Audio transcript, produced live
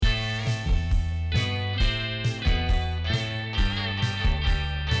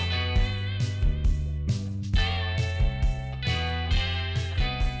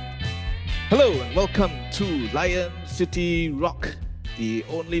Hello and welcome to Lion City Rock, the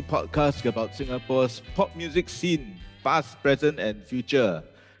only podcast about Singapore's pop music scene, past, present, and future,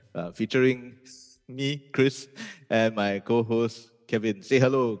 featuring me, Chris, and my co-host Kevin. Say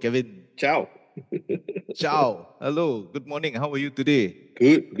hello, Kevin. Ciao. Ciao. Hello. Good morning. How are you today?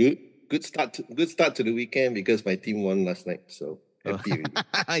 Good start to the weekend because my team won last night. So happy.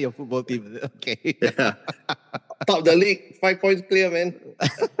 Your football team. Okay. Yeah. Top the league, 5 points clear, man.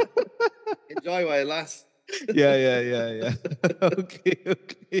 Enjoy while it lasts. Yeah. Okay.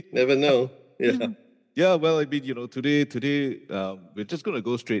 Never know. Yeah. Yeah, well, I mean, today, we're just going to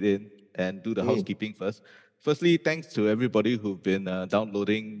go straight in and do the housekeeping first. Firstly, thanks to everybody who've been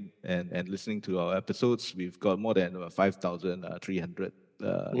downloading and listening to our episodes. We've got more than 5,300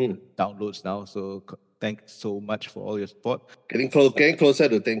 downloads now. So thanks so much for all your support. Getting closer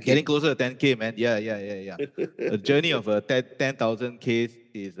to 10K. Getting closer to 10K, man. Yeah. The journey of 10,000 Ks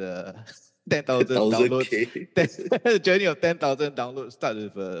is 10,000 downloads. The journey of 10,000 downloads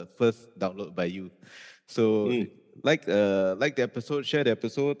starts with first download by you. So like the episode, share the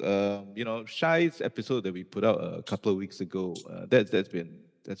episode. Shai's episode that we put out a couple of weeks ago, that's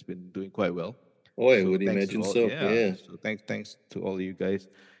been doing quite well. Oh, I would imagine so. Yeah. So thanks to all you guys,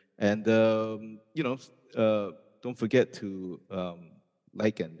 and don't forget to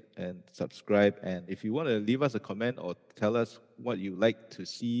like and subscribe. And if you want to leave us a comment or tell us what you like to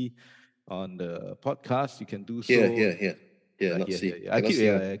see on the podcast, you can do so. Yeah, not see. I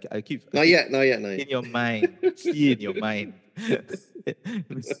keep. Not yet. In your mind, see in your mind.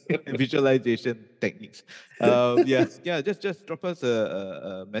 Visualization techniques. Just drop us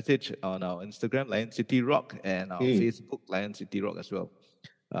a message on our Instagram, Lion City Rock, and our Facebook, Lion City Rock as well.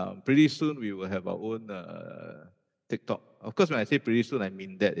 Pretty soon we will have our own TikTok. Of course, when I say pretty soon, I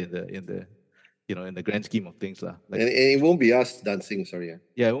mean that in the grand scheme of things, lah. And it won't be us dancing. Sorry.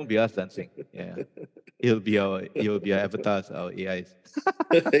 Yeah, it won't be us dancing. Yeah. It'll be our avatars, our AIs.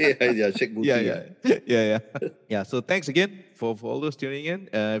 Shake booty. Yeah. So thanks again for all those tuning in.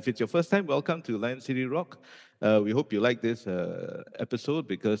 If it's your first time, welcome to Lion City Rock. We hope you like this episode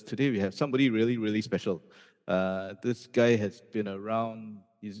because today we have somebody really, really special. This guy has been around.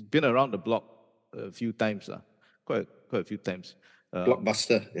 He's been around the block a few times, quite a few times.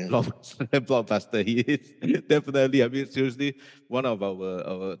 Blockbuster. Yeah. Blockbuster. He is definitely. I mean, seriously, one of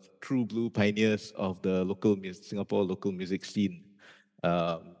our true blue pioneers of the Singapore local music scene.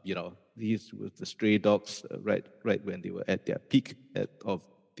 He's with the Stray Dogs right when they were at their peak of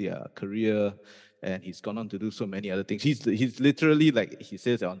their career, and he's gone on to do so many other things. He's literally, like he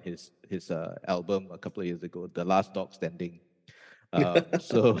says on his album a couple of years ago, the last dog standing.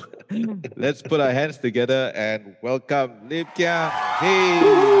 So let's put our hands together and welcome Lim Kiang. Hey!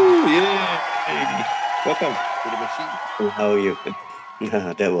 Yeah. Welcome to the machine. How are you?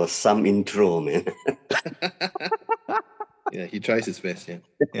 That was some intro, man. Yeah, he tries his best.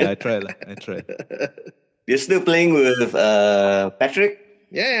 Yeah, I tried. You're still playing with Patrick?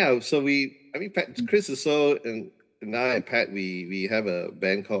 Yeah. So Chris is so, and I and Pat, we have a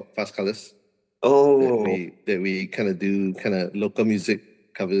band called Fast Colors. Oh, that we kind of do local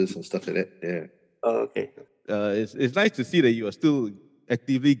music covers and stuff like that. Yeah. Oh, okay. It's nice to see that you are still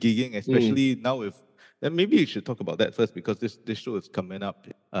actively gigging, especially now with. And maybe you should talk about that first because this show is coming up.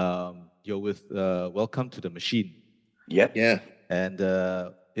 You're with Welcome to the Machine. Yep. Yeah. And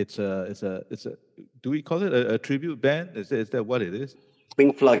it's a. Do we call it a tribute band? Is that what it is?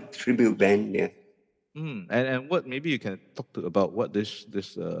 Pink Floyd tribute band. Yeah. And what maybe you can talk about what this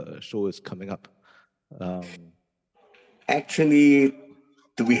show is coming up. Actually,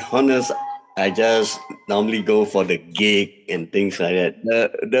 to be honest, I just normally go for the gig and things like that.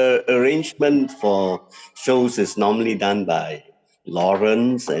 The arrangement for shows is normally done by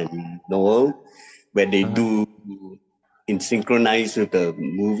Lawrence and Noel, where they do in synchronize with the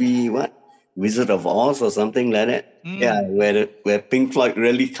movie Wizard of Oz or something like that. Yeah, where Pink Floyd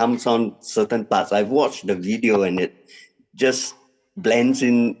really comes on certain parts. I've watched the video and it just blends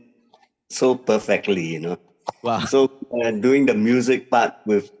in so perfectly, Wow. So doing the music part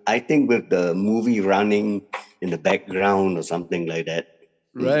with the movie running in the background or something like that.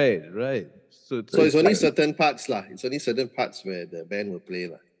 Right. So it's only certain parts lah. It's only certain parts where the band will play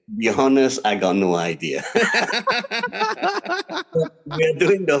lah. Be honest, I got no idea. We're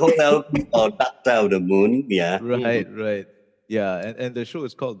doing the whole album called Dark Side of the Moon. Yeah. Right. Yeah, and the show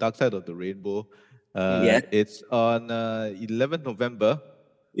is called Dark Side of the Rainbow. It's on 11th November.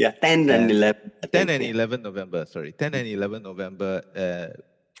 Yeah, 10 and 11. 10 and 11 November. Sorry, 10 and 11 November.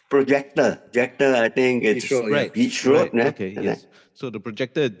 Projector, I think it's Beach Road, Beach Road. Right. Okay, yes. So the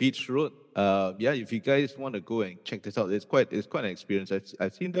projector at Beach Road, yeah, if you guys want to go and check this out, it's quite an experience.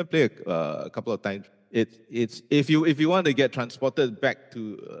 I've seen them play a couple of times. It's if you want to get transported back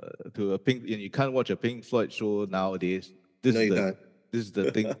to a Pink, and you can't watch a Pink Floyd show nowadays. This is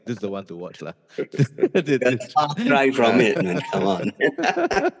the thing. This is the one to watch, lah. Far cry from it, man. Come on.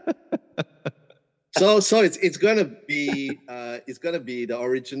 So it's gonna be the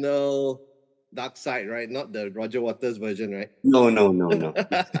original Dark Side, right? Not the Roger Waters version, right? No.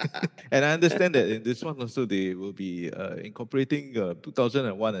 And I understand that in this one also they will be incorporating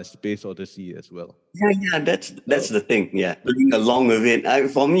 2001: A Space Odyssey as well. Yeah, that's the thing. Yeah, playing along with it.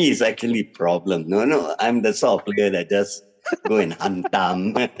 For me, it's actually a problem. No, I'm the sort of player that just go and hunt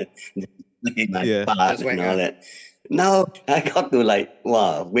them, play my part and all that. Now I got to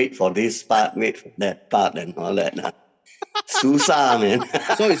wait for this part, wait for that part, and all that. Susah, man.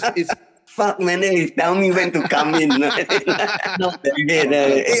 So it's fuck, man, they tell me when to come in. Hey,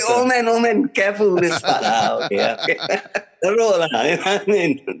 old man, careful this part. Okay. The role, I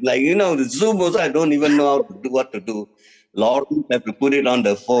mean, the Zoom also, I don't even know how to do what to do. Lauren have to put it on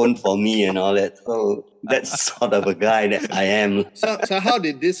the phone for me and all that. So that's sort of a guy that I am. So how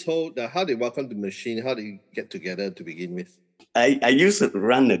did Welcome to the Machine, how did you get together to begin with? I used to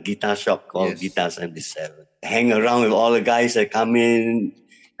run a guitar shop called Guitar 77. Hang around with all the guys that come in.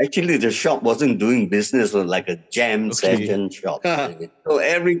 Actually, the shop wasn't doing business, it was like a jam session shop. So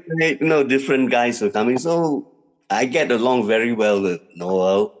every night, different guys were coming. So I get along very well with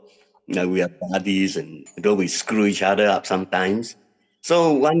Noel. We are buddies, and though we screw each other up sometimes.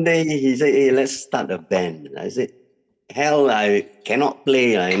 So one day he said, "Hey, let's start a band." I said, "Hell, I cannot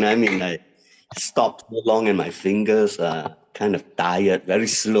play." I stopped so long, and my fingers are kind of tired, very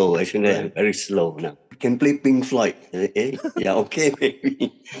slow. Actually, I'm very slow now. Can play Pink Floyd. Yeah, okay,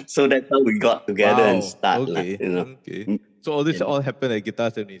 maybe. So that's how we got together and started. Okay. So all this all happened at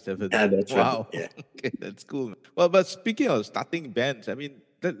Guitar 77. Yeah, that's wow. Right. Yeah. Okay, that's cool. Well, but speaking of starting bands, I mean,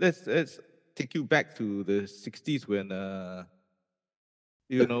 let's take you back to the 60s when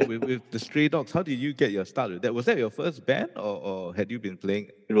with the Stray Dogs. How did you get your start with that? Was that your first band, or had you been playing?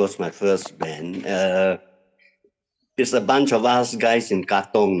 It was my first band. It's a bunch of us guys in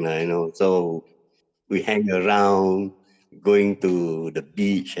Katong, so we hang around, going to the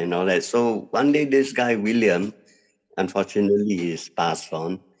beach and all that. So one day, this guy, William, unfortunately, he's passed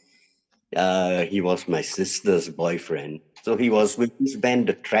on. He was my sister's boyfriend. So he was with this band,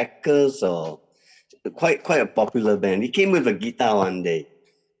 the Trackers, or quite a popular band. He came with a guitar one day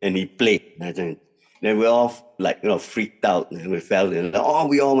and he played. Then we all freaked out, and we felt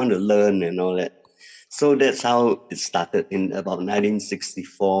we all want to learn and all that. So that's how it started in about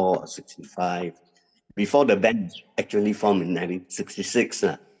 1964 or 65. Before the band actually formed in 1966.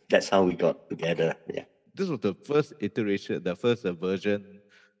 That's how we got together. Yeah. This was the first iteration, the first version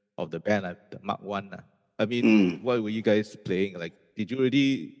of the band, the Mark I. I mean, what were you guys playing? Like, did you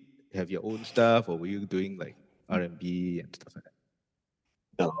already have your own stuff, or were you doing like R&B and stuff like that?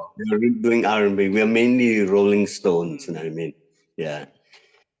 No, we were doing R&B. We are mainly Rolling Stones, you know what I mean? Yeah.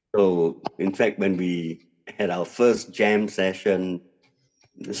 So, in fact, when we had our first jam session,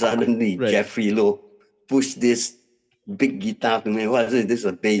 suddenly Jeffrey Lowe pushed this big guitar to me. What is it? This is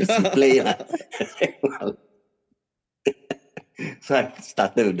a bass. You play. So I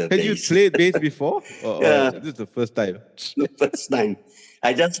started with the bass. Had you played bass before? Yeah. This is the first time? The first time.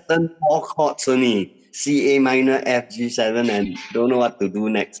 I just learned 4 chords only. C, A minor, F, G7, and don't know what to do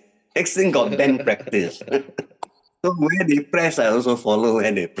next. Next thing got band practice. So where they press, I also follow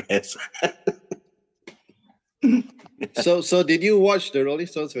where they press. So did you watch the Rolling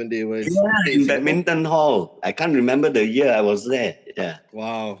Stones when they were in Badminton Hall? I can't remember the year I was there. Yeah.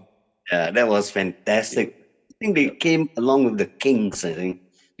 Wow. Yeah, that was fantastic. I think they came along with the Kings, I think.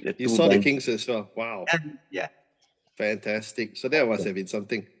 You saw the Kings as well. Wow. Yeah. Fantastic. So that must have been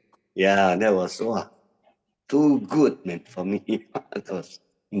something. Yeah, that was too good, man, for me. That was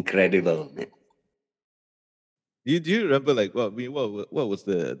incredible, man. Do you remember what was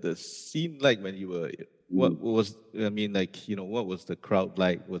the scene like when you were? What was what was the crowd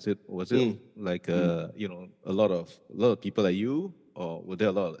like? Was it like a lot of people like you, or were there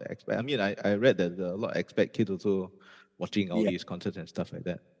a lot of expat? I mean, I read that there are a lot of expat kids also watching all these concerts and stuff like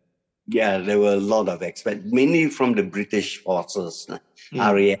that. Yeah, there were a lot of expats, mainly from the British forces,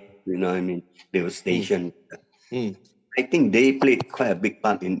 RAF. You know what I mean? They were stationed. I think they played quite a big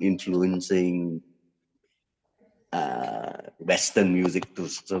part in influencing Western music,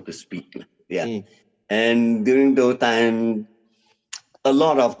 so to speak. Yeah. And during those time, a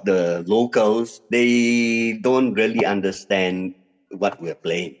lot of the locals, they don't really understand what we're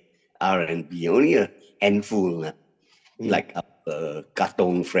playing, R&B. Only a handful, like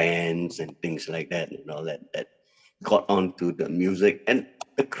Katong friends and things like that, and all that got onto the music, and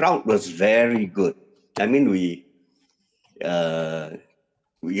the crowd was very good. I mean, we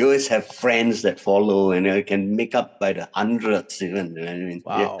always have friends that follow, and can make up by the hundreds even. I mean,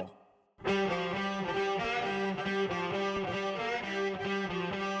 wow. I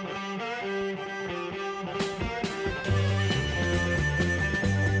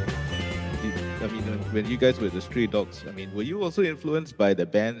mean, when you guys were the Stray Dogs, I mean, were you also influenced by the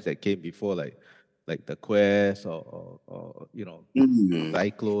bands that came before, like the Quest or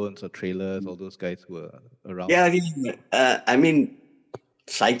Cyclones or Trailers, all those guys who were around? Yeah, I mean,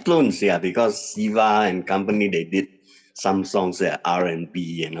 Cyclones, yeah, because Siva and company, they did some songs that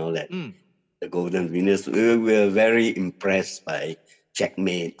R&B and all that. The Golden Venus, we were very impressed by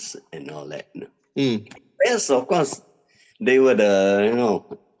Checkmates and all that. Yes, of course, they were the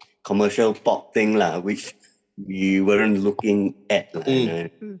commercial pop thing which we weren't looking at.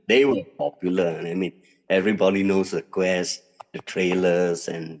 They were popular. I mean, everybody knows the Quest, the Trailers,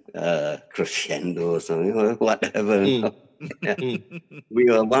 and Crescendos, or whatever. We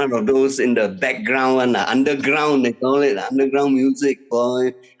were one of those in the background, underground, they call it, underground music,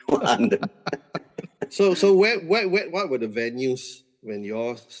 boy. So what were the venues when you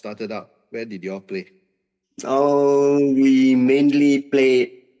all started out? Where did you all play? Oh, we mainly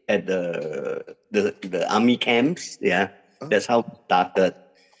played at the army camps. Yeah, that's how we started.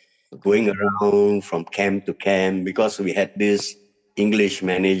 Going around from camp to camp, because we had this English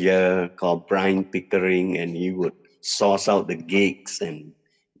manager called Brian Pickering, and he would source out the gigs and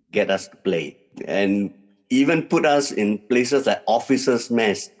get us to play, and even put us in places like Officers'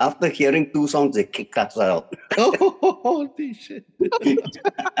 Mess. After hearing 2 songs, they kicked us out. Holy shit.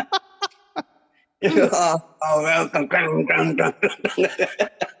 Welcome.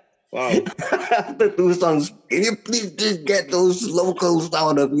 Wow. After 2 songs, can you please just get those locals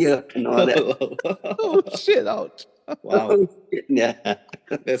out of here and all that? Oh shit, out. Wow. Yeah.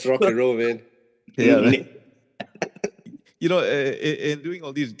 That's rock and roll, man. Yeah, man. In doing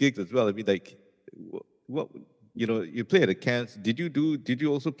all these gigs as well, I mean, like, what you play at the camps. Did you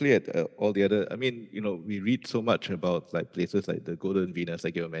also play at all the other? I mean, we read so much about like places like the Golden Venus,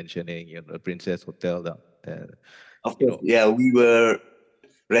 like you were mentioning, the Princess Hotel. Of course, yeah, we were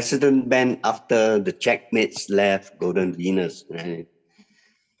resident band after the Checkmates left Golden Venus. Right?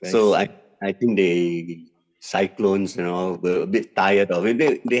 Nice. So I think the Cyclones, were a bit tired of it.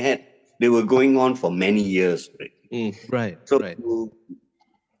 They were going on for many years. Right. Right. So right.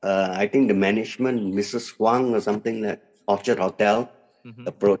 I think the management, Mrs. Huang or something like Orchard Hotel,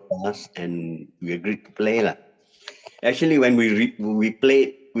 approached us, and we agreed to play. Actually, when we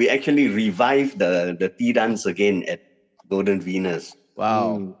played, we actually revived the tea dance again at Golden Venus.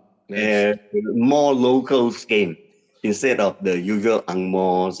 Wow. Nice. More locals came instead of the usual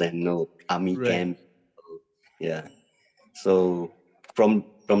Angmos and army camp. Yeah. So from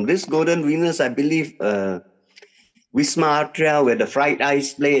this Golden Venus, I believe Wisma Atria, where the Fried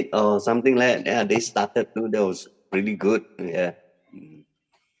Ice played or something like that, yeah, they started too. That was really good. Yeah.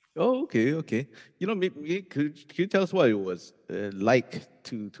 Oh, okay. Maybe could you tell us what it was like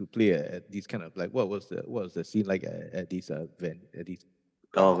to play at these kind of, like, what was the scene like at these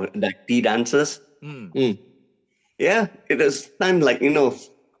like tea dances? Yeah, it was time like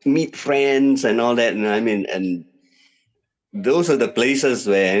meet friends and all that, and I mean, and those are the places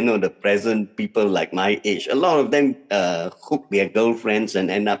where the present people like my age, a lot of them hook their girlfriends and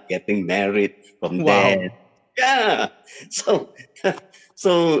end up getting married from there. Yeah, so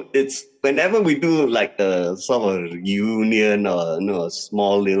it's whenever we do like a sort of reunion or a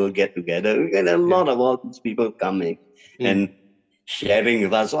small little get together, we get a lot of all these people coming and sharing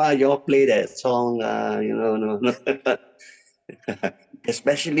with us. Wow, y'all play that song,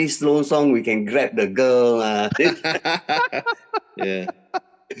 especially slow song. We can grab the girl. Yeah.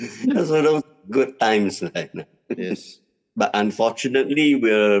 So those good times. Yes. But unfortunately,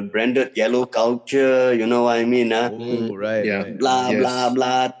 we're branded yellow culture. You know what I mean? Oh, right. Yeah. Right. Blah, blah,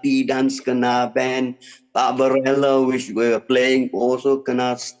 blah. Tea dance kena ban. Barbarella, which we were playing, also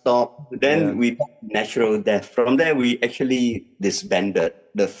kena stop. Then we got natural death. From there, we actually disbanded.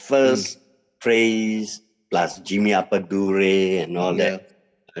 The first phrase plus Jimmy Apadure and all that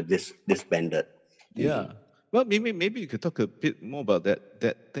disbanded. Yeah. Well, maybe you could talk a bit more about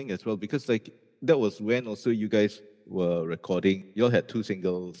that thing as well, because like that was when also you guys were recording. You all had 2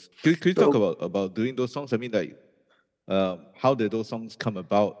 singles. Could you talk about doing those songs? I mean, like, how did those songs come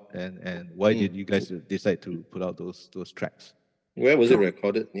about, and why did you guys decide to put out those tracks? Where was it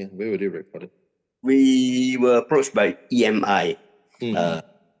recorded? Yeah, where were they recorded? We were approached by EMI.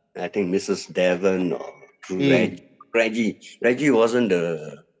 I think Mrs. Devon or True Reg Reggie. Reggie wasn't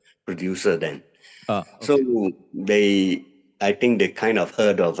the producer then. Okay. So I think they kind of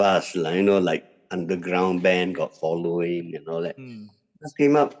heard of us, like, like underground band got following and all that. Just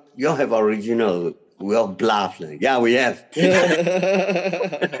came up, you all have original. We all bluff. Like, yeah, we have.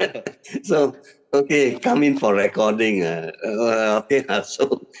 So, okay, come in for recording. Okay,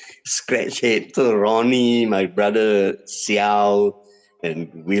 so scratch head. So Ronnie, my brother Xiao,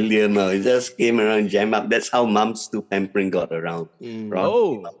 and William just came around, jam up. That's how Mums to Pampering got around.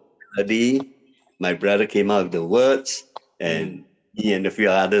 Melody, my brother came out with the words, and he and a few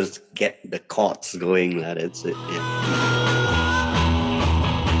others get the chords going. That's it. Yeah.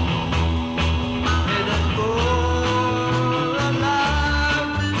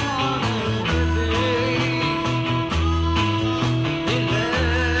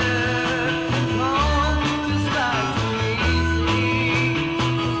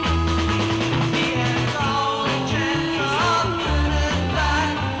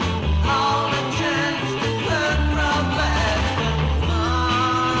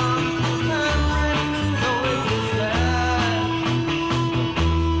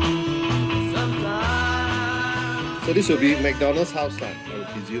 So this will be McDonald's house, I would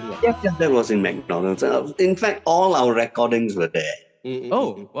presume. Yeah, that was in McDonald's. In fact, all our recordings were there.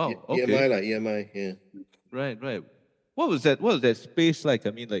 Oh, wow. Okay. EMI, yeah. Right. What was that space like?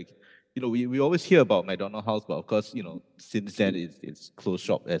 I mean, like, we always hear about McDonald House, but of course, since then it's closed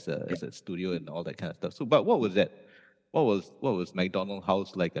shop as a studio and all that kind of stuff. So, but what was that? What was McDonald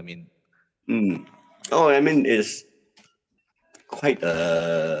House like? I mean, it's quite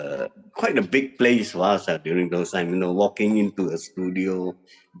a big place for us during those times. Walking into a studio,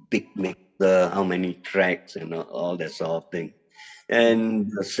 big mixer, how many tracks and all that sort of thing,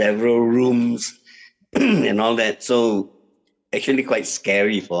 and several rooms and all that. So actually quite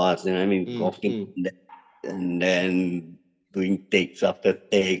scary for us. Walking and then doing takes after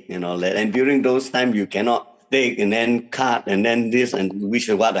take and all that. And during those times, you cannot take and then cut and then this and wish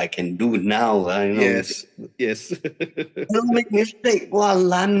what I can do now. Yes. Don't make mistake.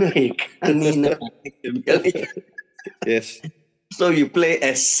 Yes. So you play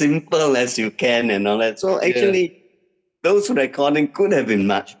as simple as you can and all that. So actually, those recording could have been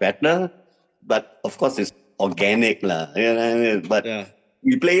much better, but of course it's organic lah. But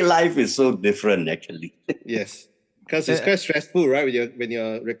we play live is so different actually. Yes. Because it's quite stressful, right? When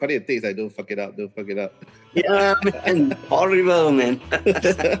you're recording a takes, like don't fuck it up. Yeah, man, horrible, man.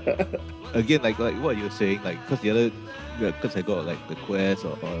 Again, like what you're saying, like because I got like the Quest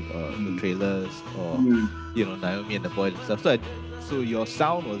or the trailers or Naomi and the Boys and stuff. So your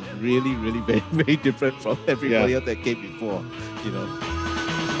sound was really, really very, very different from everybody else that came before.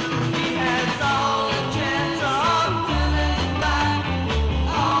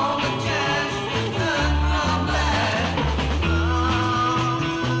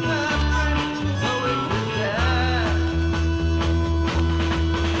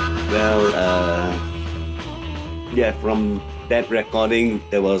 Well, from that recording,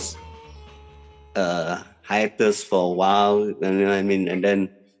 there was hiatus for a while, and then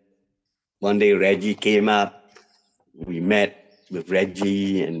one day Reggie came up. We met with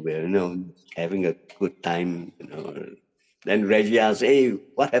Reggie, and we're having a good time. Then Reggie asked, "Hey,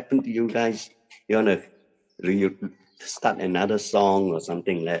 what happened to you guys? You wanna start another song or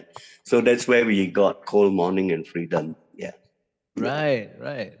something like that?" So that's where we got Cold Morning and Freedom. Yeah. Right.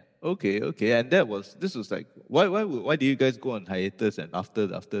 Okay. And this was like, why did you guys go on hiatus and after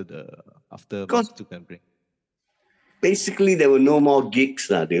Mums to Pampering? Basically, there were no more gigs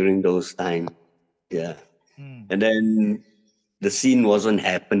during those times. Yeah. And then the scene wasn't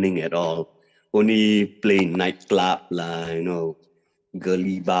happening at all. Only playing nightclub,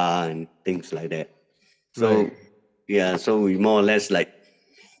 girly bar and things like that. So, so we more or less like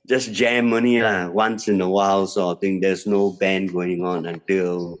just jam money once in a while sort of thing. There's no band going on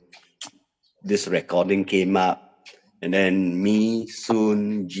until this recording came up. And then me,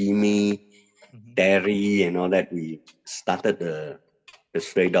 Soon, Jimmy, Terry and all that, we started the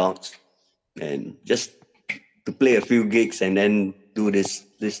Stray Dogs and just to play a few gigs and then do these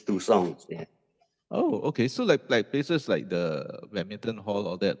two songs. Yeah. Oh, okay. So like places like the Badminton Hall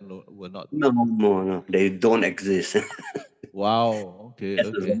or that were not. No. They don't exist. Wow. Okay.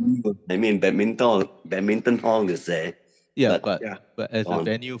 I mean, Badminton Hall is there. Yeah, but as a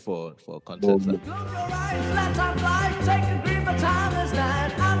venue for concerts. Close your eyes, let time fly, take a grip of timeless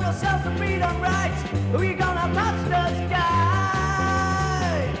night. I'm yourself and freedom rights. We're gonna touch the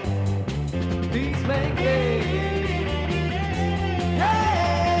sky. Please make it.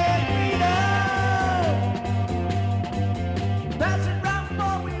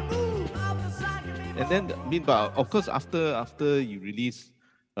 And then, I mean, but of course, after you release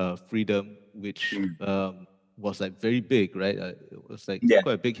Freedom, which was like very big, right? It was like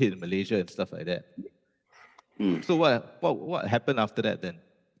quite a big hit in Malaysia and stuff like that. So what happened after that then?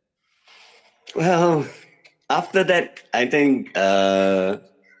 Well, after that, I think the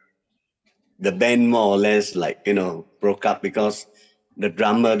band more or less broke up because the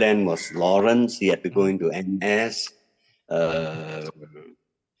drummer then was Lawrence. He had to go into MS.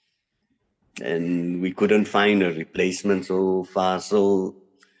 And we couldn't find a replacement so far. So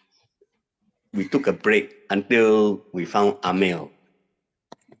we took a break until we found Amir.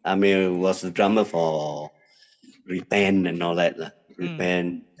 Amir was the drummer for Repent and all that.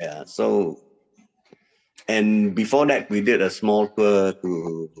 Repent. Yeah. So, and before that, we did a small tour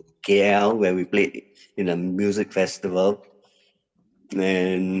to KL where we played in a music festival.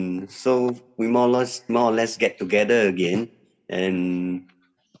 And so we more or less get together again. And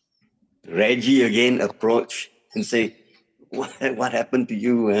Reggie again approached and say, what happened to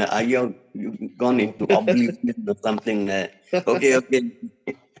you? Are you gone into oblivion or something? Okay.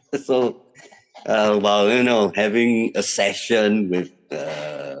 So, while having a session with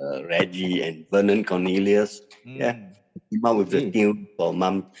Reggie and Vernon Cornelius, came out with the tune for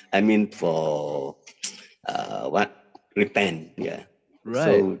Repent,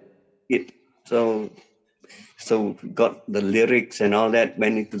 Right. So got the lyrics and all that,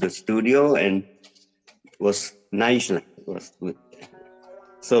 went into the studio, and it was nice. It was good.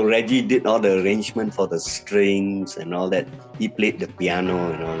 So Reggie did all the arrangement for the strings and all that. He played the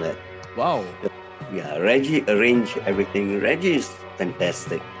piano and all that. Wow. Yeah, Reggie arranged everything. Reggie is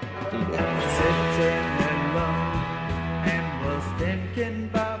fantastic. Sitting alone and was thinking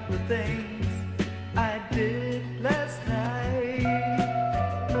about the things I did last night.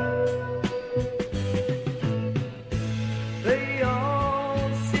 They all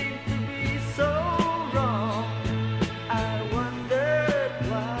seem to be so wrong. I wondered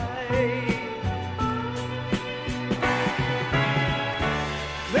why.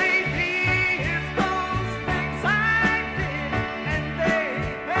 Maybe it's those things I did and they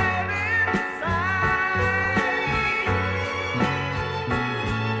had inside.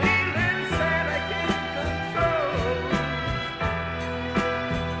 Feeling sad I can't control.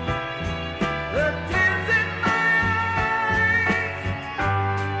 The tears in my eyes.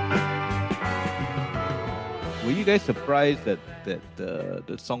 Were you guys surprised that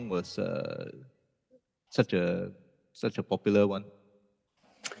the song was such a popular one?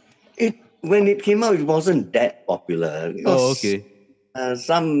 When it came out, it wasn't that popular. Oh, okay.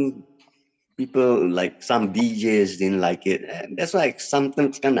 Some people, like some DJs, didn't like it. And that's why I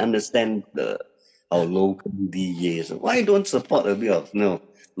sometimes can't understand our local DJs. Why don't support a bit of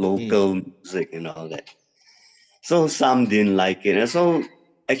local music and all that? So some didn't like it. And so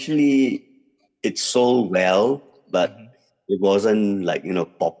actually it sold well, but it wasn't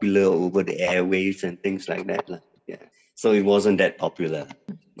popular over the airwaves and things like that. Yeah. So it wasn't that popular.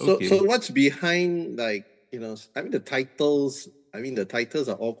 Okay. So what's behind the titles? I mean, the titles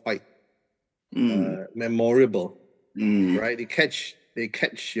are all quite memorable, right? They catch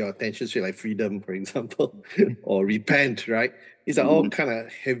your attention straight, like Freedom, for example, or Repent, right? These are all kind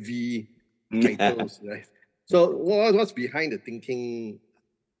of heavy titles, right? So what's behind the thinking?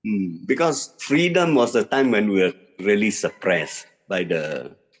 Because Freedom was the time when we were really suppressed by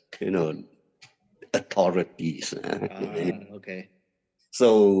the authorities. Okay.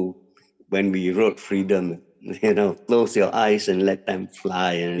 So when we wrote Freedom, close your eyes and let time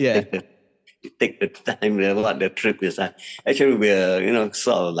fly, and take the time. What the trip is. Actually, we're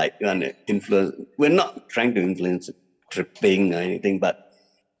sort of like influence. We're not trying to influence tripping or anything, but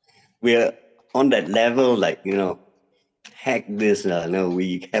we're on that level. Heck this.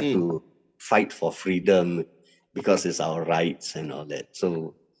 We have to fight for freedom because it's our rights and all that.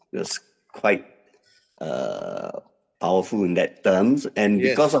 So it was quite powerful in that terms, and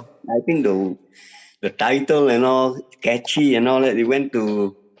because of, I think, the title and all catchy and all that, it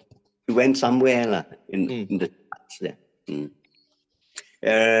went somewhere in the charts.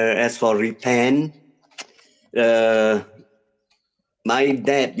 As for Repent, my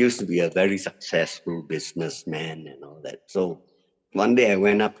dad used to be a very successful businessman and all that. So one day I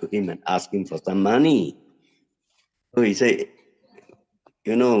went up to him and asked him for some money. So he said,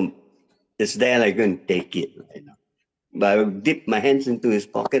 it's there, I go and take it. But I dipped my hands into his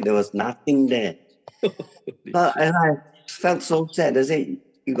pocket, there was nothing there. And I felt so sad. I said,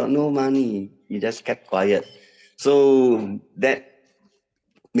 you got no money. He just kept quiet. So that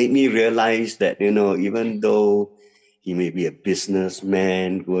made me realize that, even though he may be a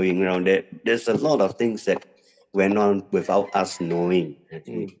businessman going around there, there's a lot of things that went on without us knowing.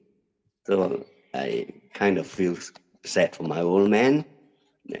 So I kind of feel sad for my old man.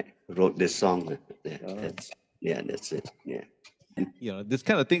 Yeah, wrote this song. That's it. Yeah. This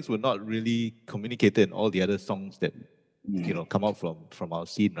kind of things were not really communicated in all the other songs that come out from our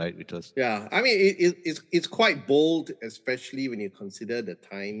scene, right? Which was I mean it's quite bold, especially when you consider the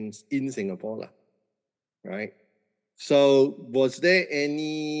times in Singapore, right? So was there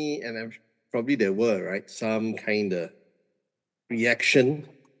any, and probably there were, right, some kind of reaction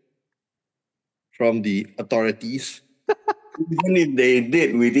from the authorities? Even if they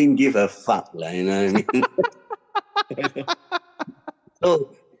did, we didn't give a fuck, you know what I mean?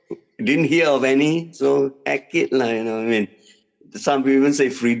 So didn't hear of any, so heck it, you know what I mean? Some people even say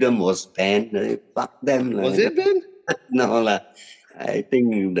freedom was banned. Fuck them. Was it banned? No, I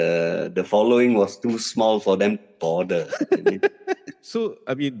think the following was too small for them to bother. So,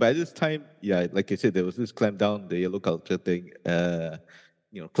 I mean, by this time, like I said, there was this clampdown, the yellow culture thing.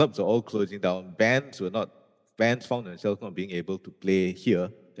 Clubs are all closing down. Bands found themselves not being able to play here.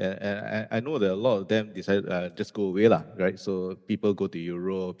 And I know that a lot of them decided just go away, right? So people go to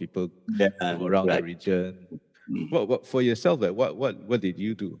Europe, people go around the region. What for yourself? What did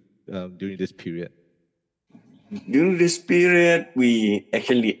you do during this period? During this period,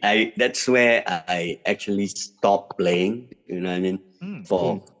 that's where I actually stopped playing. You know what I mean?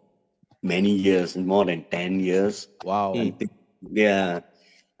 For many years, more than 10 years. Wow.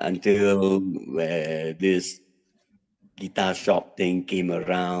 Until this guitar shop thing came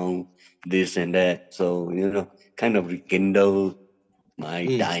around, this and that. So, kind of rekindled my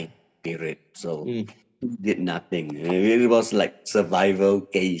dying period. So did nothing. It was like survival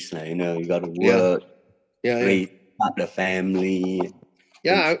case. You got to work, raise up the family.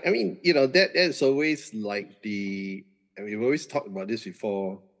 Yeah, I mean, that's always like we've always talked about this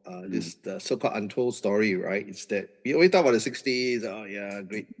before. This the so-called untold story, right? It's that we always talk about the 60s. Oh yeah,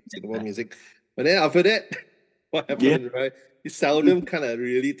 great Singapore music. But then after that, what happened, right? You seldom kind of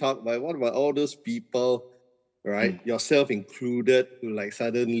really talk about what about all those people, right? Yourself included, who like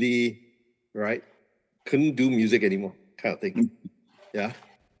suddenly, right, couldn't do music anymore, kind of thing. Yeah.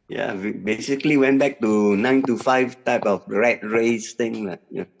 Yeah, we basically went back to 9 to 5 type of rat race thing.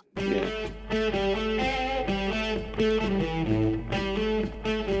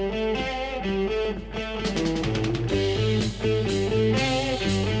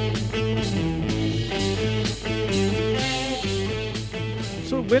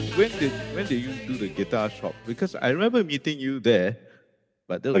 So when did you do the guitar shop? Because I remember meeting you there,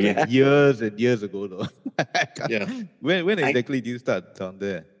 but that was years and years ago, though. When exactly did you start down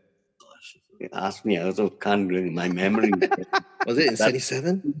there? Ask me, I also can't remember my memory. Was it in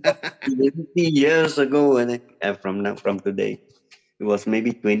 77? 20 years ago, and from today. It was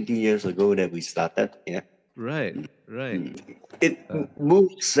maybe 20 years ago that we started. Yeah. Right. It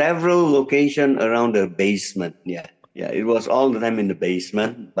moved several locations around the basement. Yeah. It was all the time in the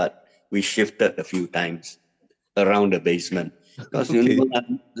basement, but we shifted a few times around the basement. Because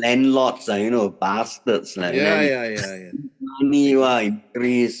landlords are, bastards. Money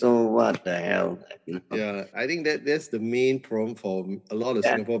increase, so what the hell? Yeah, I think that's the main problem for a lot of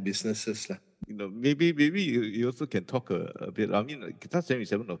Singapore businesses. Maybe you also can talk a bit. I mean, Guitar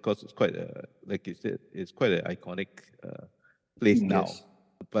 77, of course, is quite like you said, it's quite an iconic place now.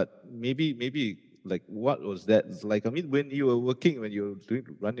 But maybe like what was that like? I mean, when you were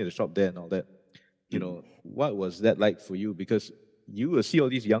running the shop there and all that, what was that like for you? Because you will see all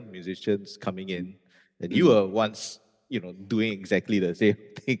these young musicians coming in, and you were once, doing exactly the same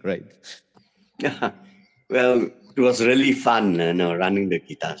thing, right? Yeah. Well, it was really fun, running the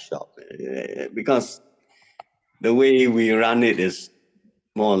guitar shop, because the way we run it is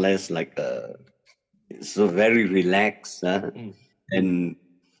more or less like so very relaxed, and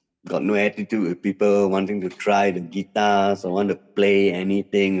got no attitude with people wanting to try the guitars or want to play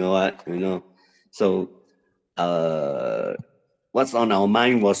anything or what, So what's on our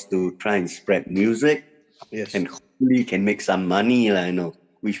mind was to try and spread music, and hopefully can make some money,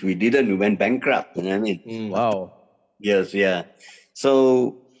 which we didn't. We went bankrupt. You know what I mean? Wow. Yes, yeah.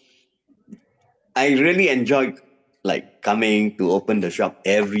 So I really enjoyed coming to open the shop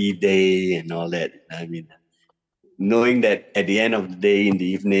every day and all that. I mean, knowing that at the end of the day, in the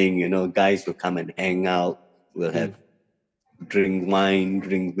evening, guys will come and hang out. We'll have drink wine,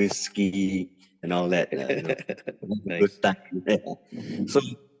 drink whiskey, and all that. Good time. So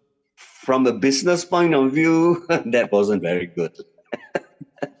from a business point of view, that wasn't very good.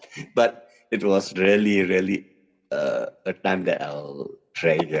 But it was really, really a time that I'll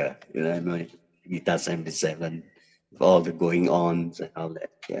treasure. My Guitar 77, all the going ons and all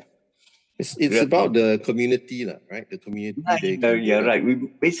that. Yeah. It's about the community, right? The community. You're right. We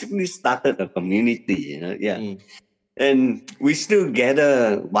basically started a community, and we still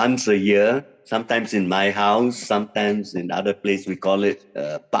gather once a year. Sometimes in my house, sometimes in other place. We call it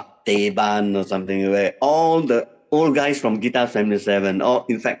Pak Teban or something, where all the old guys from Guitar 77, or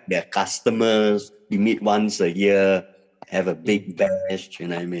in fact, their customers, we meet once a year, have a big bash. You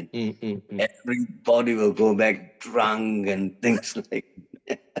know what I mean? Everybody will go back drunk and things like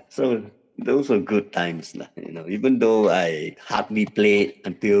that. So those were good times, even though I hardly played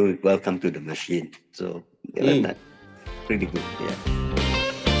until Welcome to the Machine. So that's pretty good, yeah.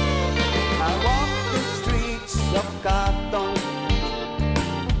 I walk the streets of Carton,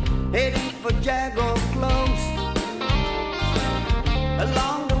 heading for Jago Close.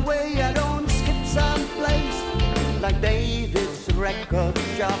 Along the way I don't skip some place, like David's record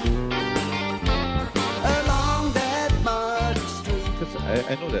shop. Along that muddy street. Because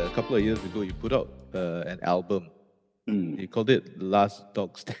I know that a couple of years ago you put out an album. You called it Last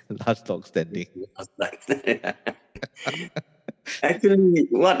Dog Standing. Actually,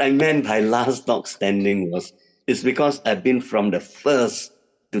 what I meant by Last Dog Standing is because I've been from the first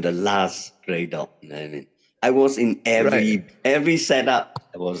to the last Stray Dog. I mean, I was in every setup.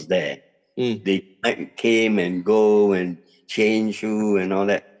 I was there. They came and go and change shoe and all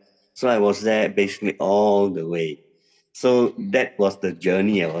that. So I was there basically all the way. So that was the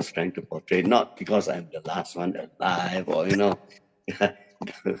journey I was trying to portray, not because I'm the last one alive or,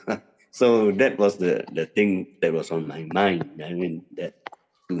 So that was the thing that was on my mind. I mean, that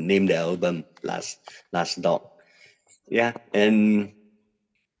to name the album Last Dog. Yeah, and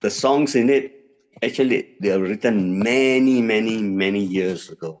the songs in it, actually, they were written many, many, many years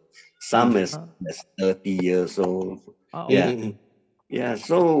ago. Some as 30 years old. Yeah. Yeah,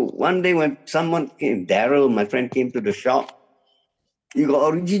 so one day when someone came, Daryl, my friend, came to the shop, you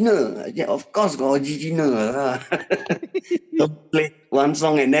got original? Yeah, of course got original. So play one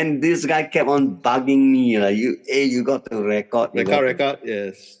song, and then this guy kept on bugging me, like, you got to record.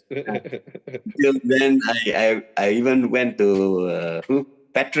 Yes. Till then, I even went to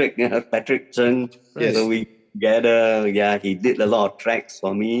Patrick Chung. Yes. So we together, he did a lot of tracks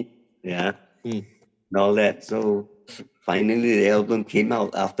for me, and all that. So finally, the album came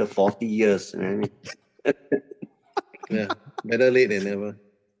out after 40 years. Yeah, better late than never.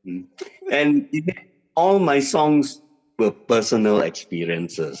 And all my songs were personal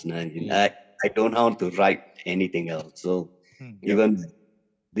experiences. I don't know how to write anything else. So even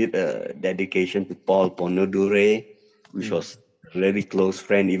did a dedication to Paul Ponodure, which was a very close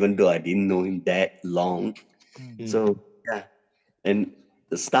friend, even though I didn't know him that long. So, and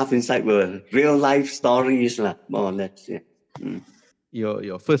the stuff inside were real life stories, more or less. Yeah.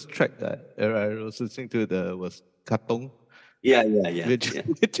 Your first track that I was listening to was Katong. Yeah.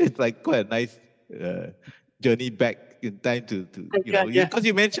 Which is like quite a nice journey back in time to because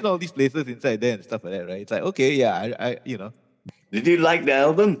you mentioned all these places inside there and stuff like that, right? It's like, okay, I Did you like the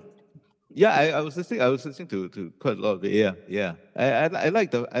album? Yeah, I was listening to quite a lot of it. Yeah. I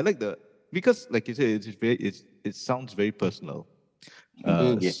like the because like you said, it sounds very personal.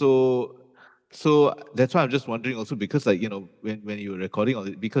 So that's why I'm just wondering also, because like, when you were recording all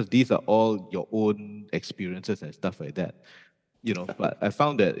it, because these are all your own experiences and stuff like that, but I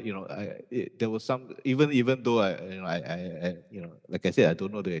found that, there was some, even though I like I said, I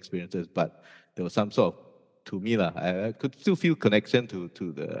don't know the experiences, but there was some sort of, to me I could still feel connection to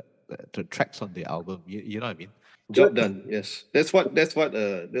the tracks on the album. You know what I mean? Job done. Yes, that's what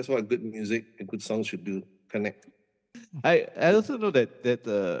good music and good songs should do. Connect. I also know that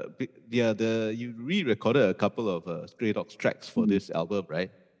you re-recorded a couple of Stray Dogs tracks for this album,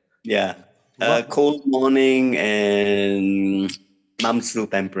 right? Yeah. Cold Morning and Mom's Still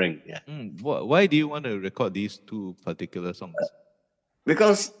Pampering. Yeah. Why do you want to record these two particular songs?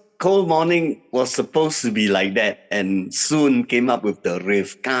 Because Cold Morning was supposed to be like that, and soon came up with the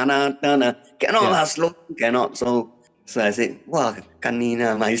riff. Cannot, slow, cannot. So I said, wow,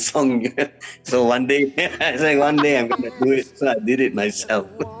 Kanina, my song. So one day, I said, one day I'm going to do it. So I did it myself.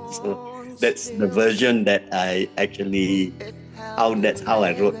 So that's the version that I actually, that's how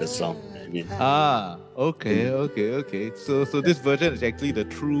I wrote the song. Okay. So this version is actually the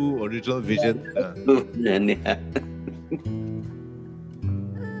true original vision. Yeah.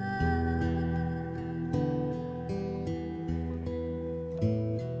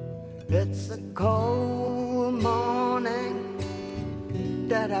 It's a cold morning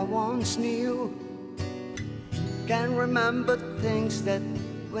that I once knew. Can't remember things that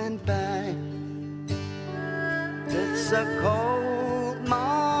went by. It's a cold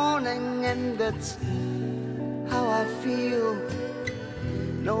morning and that's how I feel.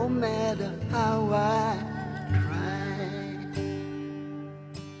 no matter how I try.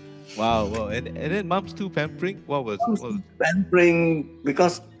 Wow. And then mom's too pampering. What was Pampering,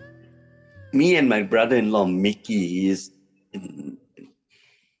 because me and my brother-in-law Mickey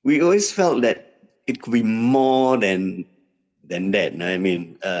we always felt that it could be more than that. I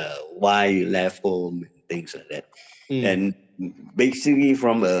mean, why you left home and things like that. And basically,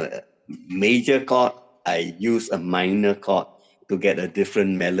 from a major chord, I use a minor chord to get a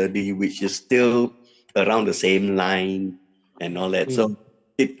different melody, which is still around the same line and all that. So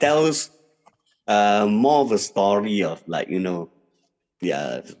it tells more of a story of, like,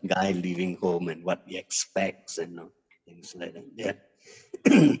 guy leaving home and what he expects and things like that. Yeah.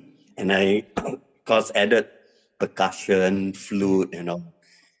 And I, of course, added percussion, flute,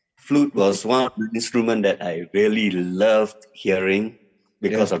 Flute was one of the instruments that I really loved hearing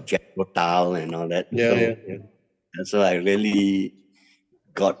because of Jethro Tull and all that. And so I really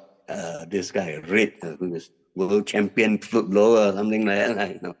got this guy, Rick, who is world champion flute blower or something like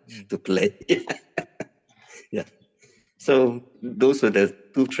that, to play. Yeah. So those were the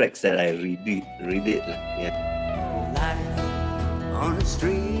two tracks that I redid. Yeah. Life on the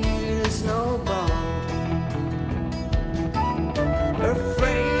street is no ball.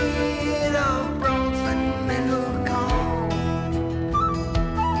 Afraid of broken men who call.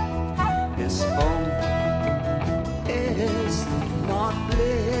 His home is not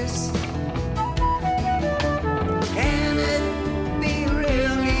bliss. Can it be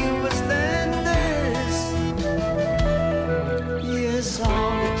really worse than this? Yes,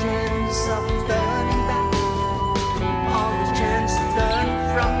 all the chance of turning back, all the chance to turn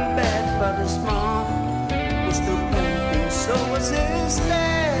from bed, but the small was still pumping, so was his head.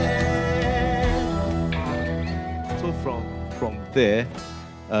 so from there,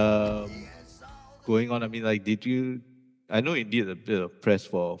 going on? I mean, like, did you? I know you did a bit of press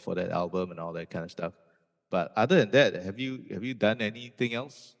for that album and all that kind of stuff. But other than that, have you done anything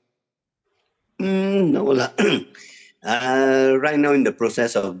else? No lah. Right now in the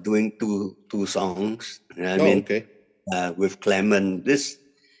process of doing two songs. Okay. With Clement. This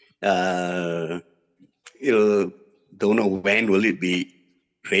don't know when will it be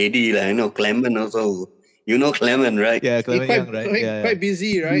ready. I know Clement also. You know Clement, right? Yeah, He's Clement Young, right? quite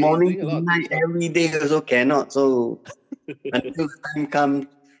busy, right? Morning He's doing a to lot of night, things. every day also cannot. So until the time comes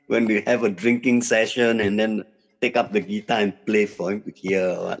when we have a drinking session and then take up the guitar and play for him to hear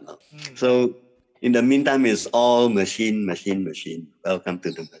or whatnot. So in the meantime, it's all machine. Welcome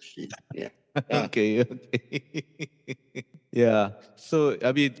to the machine. Yeah. Okay. Yeah. So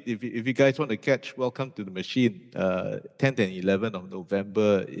I mean, if you guys want to catch Welcome to the Machine, 10th and 11th of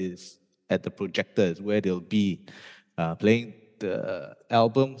November is at the Projector, is where they'll be playing the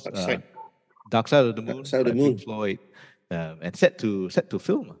albums Dark Side of the Moon by Pink Floyd, and set to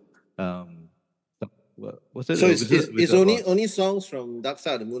film. What's it? So it's Wizard of Oz. only songs from Dark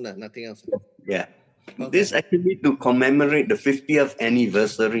Side of the Moon, nothing else. Yeah. Okay. This actually to commemorate the 50th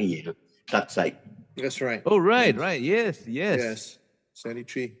anniversary, Dark Side. That's right. Oh, right. Yes.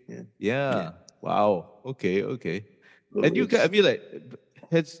 73. Yeah. Yeah. Wow. Okay. And you guys, I mean, like,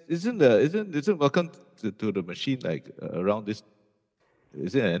 isn't Welcome to the Machine like around this?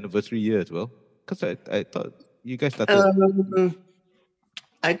 Is it an anniversary year as well? Because I thought you guys started.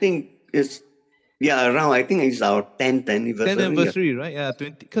 I think it's around. I think it's our 10th anniversary. 10th anniversary, right? Yeah,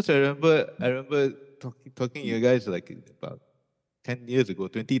 20. Because I remember talking to you guys like about 10 years ago,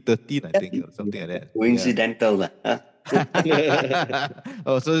 2013, I think, or something like that. Coincidental, huh?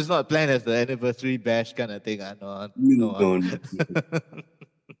 Oh, so it's not planned as the anniversary bash kind of thing. No.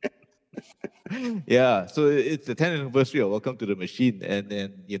 Yeah, so it's the 10th anniversary of Welcome to the Machine, and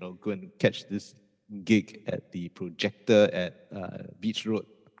then go and catch this gig at the Projector at Beach Road.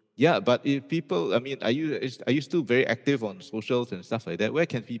 Yeah, but if people, I mean, are you still very active on socials and stuff like that? Where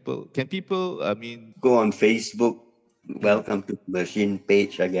can people? I mean, go on Facebook, Welcome to the Machine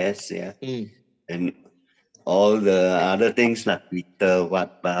page, I guess. Yeah, and all the other things like Twitter,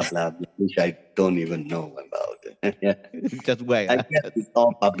 what blah blah blah, which I don't even know about. Yeah, just wait. I guess it's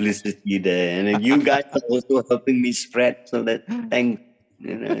all publicity there, and then you guys are also helping me spread. So that thanks.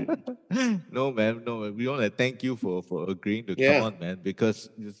 No, man. We want to thank you for agreeing to come on, man, because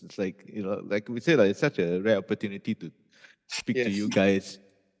it's like, like we said, it's such a rare opportunity to speak to you guys.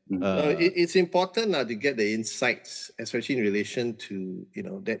 It's important to get the insights, especially in relation to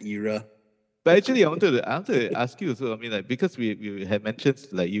that era. But actually, I wanted to ask you. So I mean, like, because we had mentioned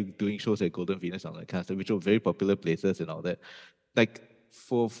like you doing shows at Golden Phoenix and all that kind of stuff, which were very popular places and all that. Like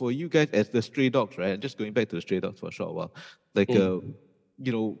for you guys as the Stray Dogs, right? Just going back to the Stray Dogs for a short while, like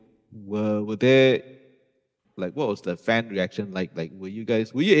were there Like, what was the fan reaction like? Like, were you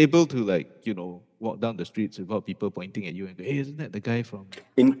able to, like, walk down the streets without people pointing at you and go, hey, isn't that the guy from...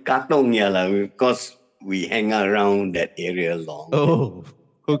 In Katong, yeah, because we hang around that area long. Oh,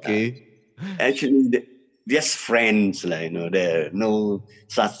 okay. Actually, just friends, like, there are no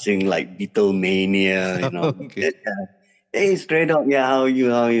such thing like Beatlemania, Okay. Hey, straight up, yeah, how are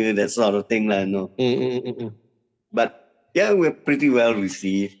you, that sort of thing, like, But yeah, we're pretty well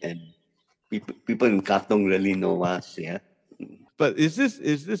received, and people in Katong really know us, yeah. But is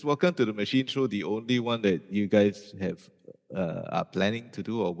this Welcome to the Machine show the only one that you guys are planning to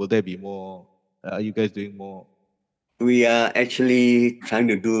do, or will there be more? Are you guys doing more? We are actually trying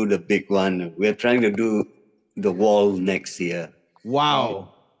to do the big one. We're trying to do the wall next year. Wow.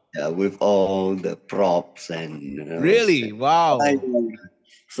 With all the props and... Really? Wow.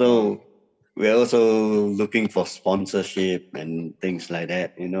 So we're also looking for sponsorship and things like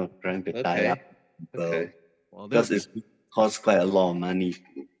that, trying to tie up people. Okay. Well, because it costs quite a lot of money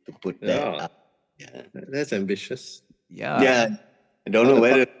to put that up. Yeah. That's ambitious. Yeah. I don't know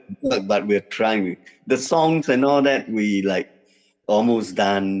whether it work, but we're trying. The songs and all that, we almost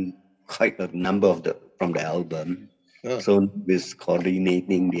done quite a number from the album. So we're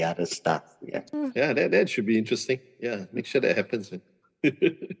coordinating the other stuff. Yeah. Yeah, that should be interesting. Yeah, make sure that happens.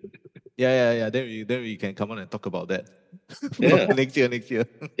 Yeah. Then we can come on and talk about that. Yeah. next year.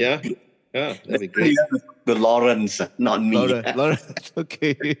 Yeah, that'd be great. The Lawrence, not me. Lawrence.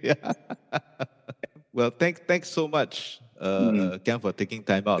 Okay. Yeah. Well, thanks so much, Kiang, for taking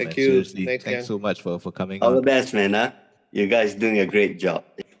time out. Thank man. you. Seriously, thanks so much for coming All on. the best, man. Huh? You guys doing a great job.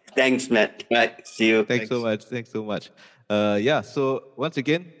 Thanks, Matt. Right, see you. Thanks so much. So once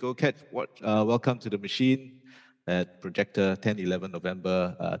again, go catch Welcome to the Machine at Projector 10-11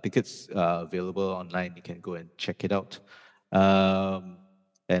 November. Tickets are available online. You can go and check it out.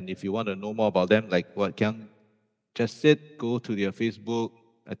 And if you want to know more about them, like what Kiang just said, go to their Facebook.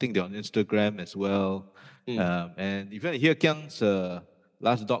 I think they're on Instagram as well. And if you want to hear Kiang's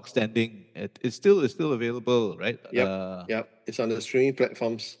Last Dog Standing, it's still available, right? Yep. It's on the streaming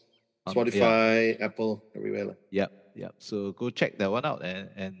platforms. Spotify, Apple, everywhere. Yep. So go check that one out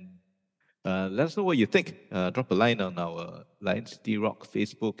and let us know what you think. Drop a line on our Lion City Rock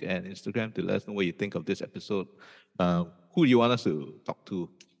Facebook and Instagram to let us know what you think of this episode. Who do you want us to talk to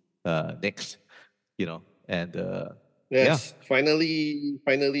next? Yes, finally.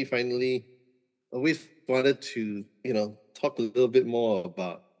 Always wanted to, talk a little bit more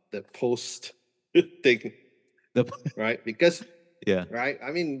about the post thing, right? Because right.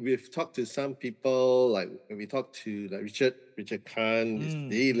 I mean, we've talked to some people, like when we talked to Richard Khan,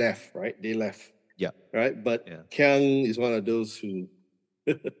 they left, right? Yeah. Right. But Kiang is one of those who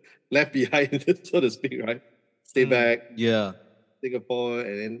left behind, so to speak, right? Stay back. Yeah. Singapore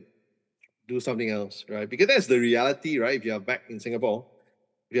and then do something else, right? Because that's the reality, right? If you're back in Singapore,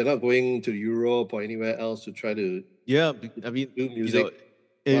 if you're not going to Europe or anywhere else to try to do music,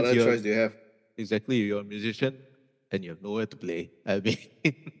 what other choice do you have? Exactly, you're a musician and you have nowhere to play.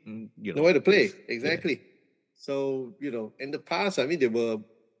 Nowhere to play, exactly. Yeah. So, in the past, they were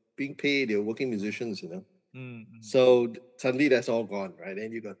being paid, they were working musicians, So suddenly that's all gone, right?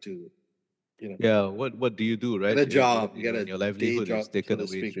 Then you got to, Yeah, what do you do, right? Get a job, your livelihood is taken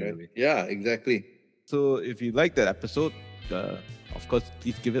away straight away. Yeah, exactly. So if you like that episode, of course,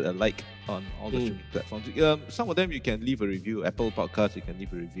 please give it a like on all the streaming platforms. Some of them you can leave a review. Apple Podcasts, you can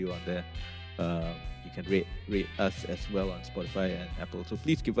leave a review on there. You can rate us as well on Spotify and Apple. So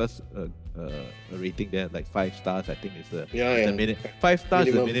please give us a rating there, like 5 stars. I think is the 5 stars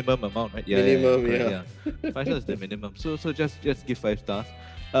is the minimum amount, right? Yeah. 5 stars is the minimum. So just give 5 stars.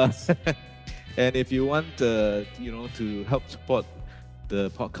 And if you want, to help support the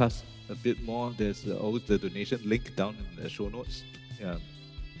podcast a bit more, there's always the donation link down in the show notes.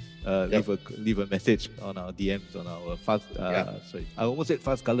 Leave a message on our DMs on our sorry, I almost said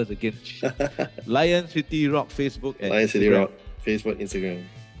Fast Colors again. Lion City Rock Facebook and Lion City Rock Facebook, Instagram.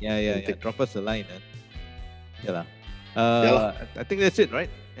 Yeah. Drop us a line. I think that's it, right?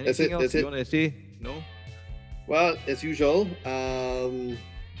 Anything else you want to say? No? Well, as usual,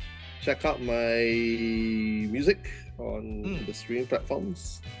 check out my music on the streaming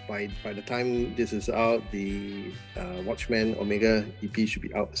platforms. By the time this is out, the Watchmen Omega EP should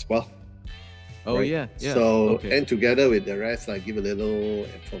be out as well. Oh, right? Yeah. So, and together with the rest, I give a little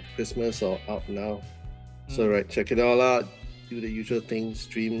for Christmas or out now. So, right, check it all out. Do the usual things,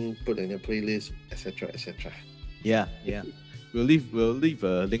 stream, put in a playlist, etc. Yeah. We'll leave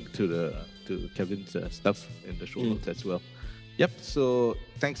a link to Kevin's stuff in the show notes as well. Yep. So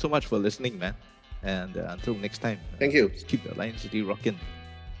thanks so much for listening, man. And until next time. Thank you. Keep the Lion City rocking.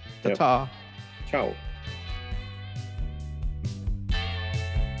 Ta-ta. Ciao.